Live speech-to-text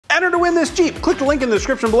Enter to win this Jeep. Click the link in the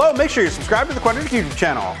description below. Make sure you're subscribed to the Quadratec YouTube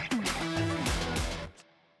channel.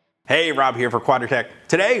 Hey, Rob here for Quadratec.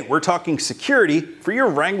 Today, we're talking security for your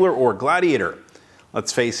Wrangler or Gladiator.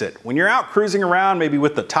 Let's face it, when you're out cruising around, maybe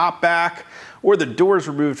with the top back or the doors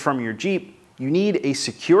removed from your Jeep, you need a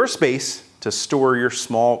secure space to store your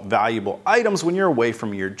small, valuable items when you're away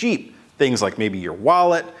from your Jeep. Things like maybe your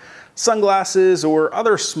wallet, sunglasses, or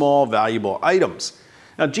other small, valuable items.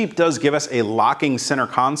 Now, Jeep does give us a locking center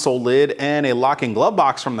console lid and a locking glove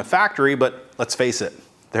box from the factory, but let's face it,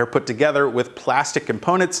 they're put together with plastic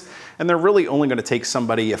components, and they're really only going to take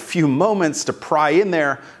somebody a few moments to pry in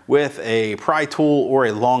there with a pry tool or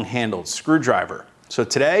a long-handled screwdriver. So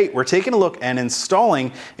today, we're taking a look and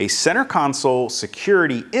installing a center console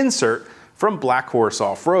security insert from Black Horse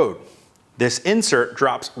Offroad. This insert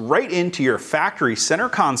drops right into your factory center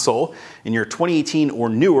console in your 2018 or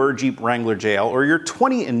newer Jeep Wrangler JL or your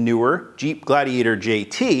 20 and newer Jeep Gladiator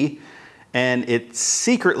JT, and it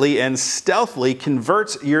secretly and stealthily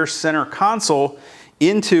converts your center console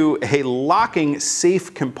into a locking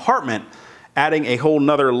safe compartment, adding a whole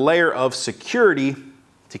nother layer of security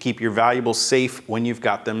to keep your valuables safe when you've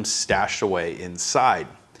got them stashed away inside.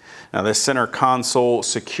 Now, this center console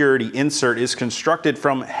security insert is constructed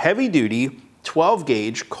from heavy-duty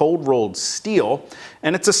 12-gauge cold-rolled steel,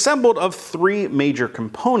 and it's assembled of three major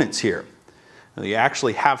components here. Now, you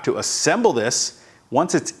actually have to assemble this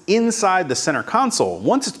once it's inside the center console.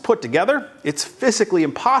 Once it's put together, it's physically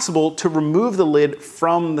impossible to remove the lid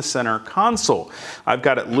from the center console. I've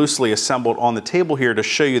got it loosely assembled on the table here to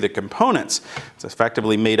show you the components. It's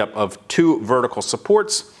effectively made up of two vertical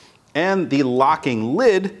supports and the locking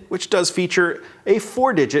lid, which does feature a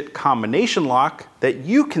 4-digit combination lock that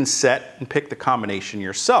you can set and pick the combination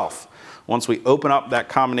yourself. Once we open up that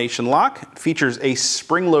combination lock, it features a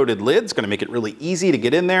spring-loaded lid. It's going to make it really easy to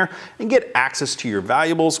get in there and get access to your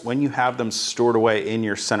valuables when you have them stored away in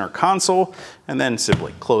your center console, and then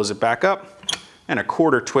simply close it back up and a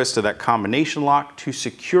quarter twist of that combination lock to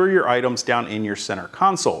secure your items down in your center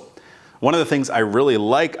console. One of the things I really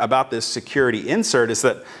like about this security insert is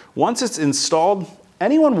that once it's installed,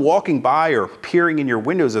 anyone walking by or peering in your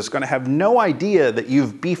windows is going to have no idea that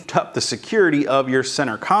you've beefed up the security of your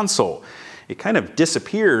center console. It kind of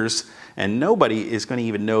disappears and nobody is going to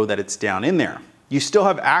even know that it's down in there. You still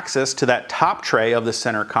have access to that top tray of the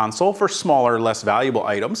center console for smaller, less valuable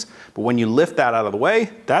items, but when you lift that out of the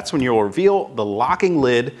way, that's when you'll reveal the locking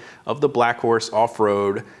lid of the Black Horse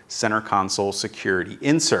Offroad center console security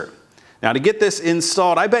insert. Now, to get this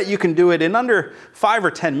installed, I bet you can do it in under 5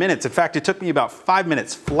 or 10 minutes. In fact, it took me about 5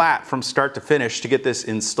 minutes flat from start to finish to get this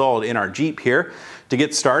installed in our Jeep here. To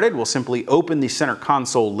get started, we'll simply open the center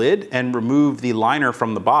console lid and remove the liner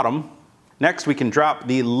from the bottom. Next, we can drop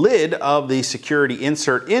the lid of the security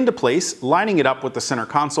insert into place, lining it up with the center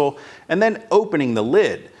console, and then opening the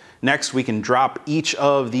lid. Next, we can drop each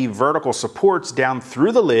of the vertical supports down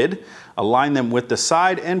through the lid, align them with the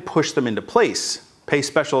side, and push them into place. Pay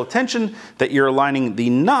special attention that you're aligning the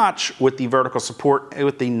notch with the vertical support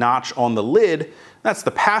with the notch on the lid. That's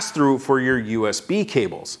the pass-through for your USB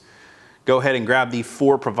cables. Go ahead and grab the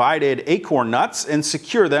 4 provided acorn nuts and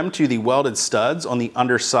secure them to the welded studs on the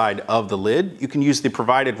underside of the lid. You can use the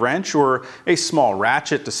provided wrench or a small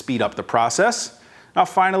ratchet to speed up the process. Now,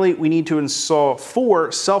 finally, we need to install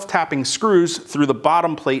 4 self-tapping screws through the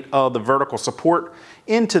bottom plate of the vertical support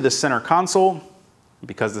into the center console.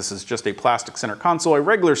 Because this is just a plastic center console, a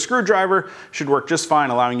regular screwdriver should work just fine,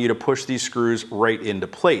 allowing you to push these screws right into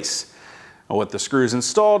place. Now, with the screws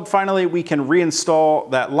installed, finally, we can reinstall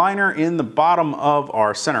that liner in the bottom of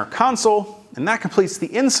our center console, and that completes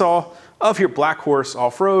the install of your Black Horse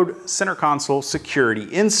Offroad center console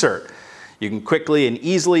security insert. You can quickly and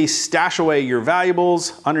easily stash away your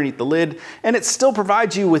valuables underneath the lid, and it still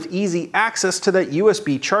provides you with easy access to that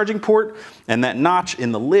USB charging port, and that notch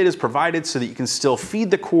in the lid is provided so that you can still feed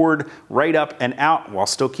the cord right up and out while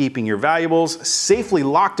still keeping your valuables safely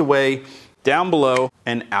locked away down below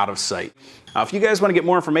and out of sight. Now, if you guys want to get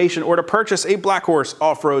more information or to purchase a Black Horse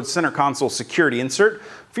Offroad center console security insert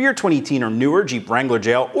for your 2018 or newer Jeep Wrangler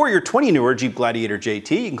JL or your 20 newer Jeep Gladiator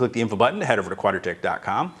JT, you can click the info button to head over to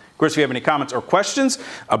quadratec.com. Of course, if you have any comments or questions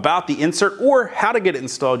about the insert or how to get it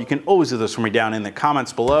installed, you can always do this for me down in the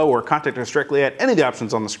comments below or contact us directly at any of the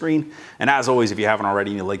options on the screen. And as always, if you haven't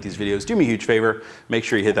already and you like these videos, do me a huge favor, make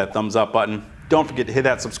sure you hit that thumbs up button. Don't forget to hit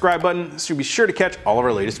that subscribe button so you'll be sure to catch all of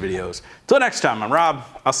our latest videos. Till next time, I'm Rob.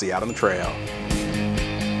 I'll see you out on the trail.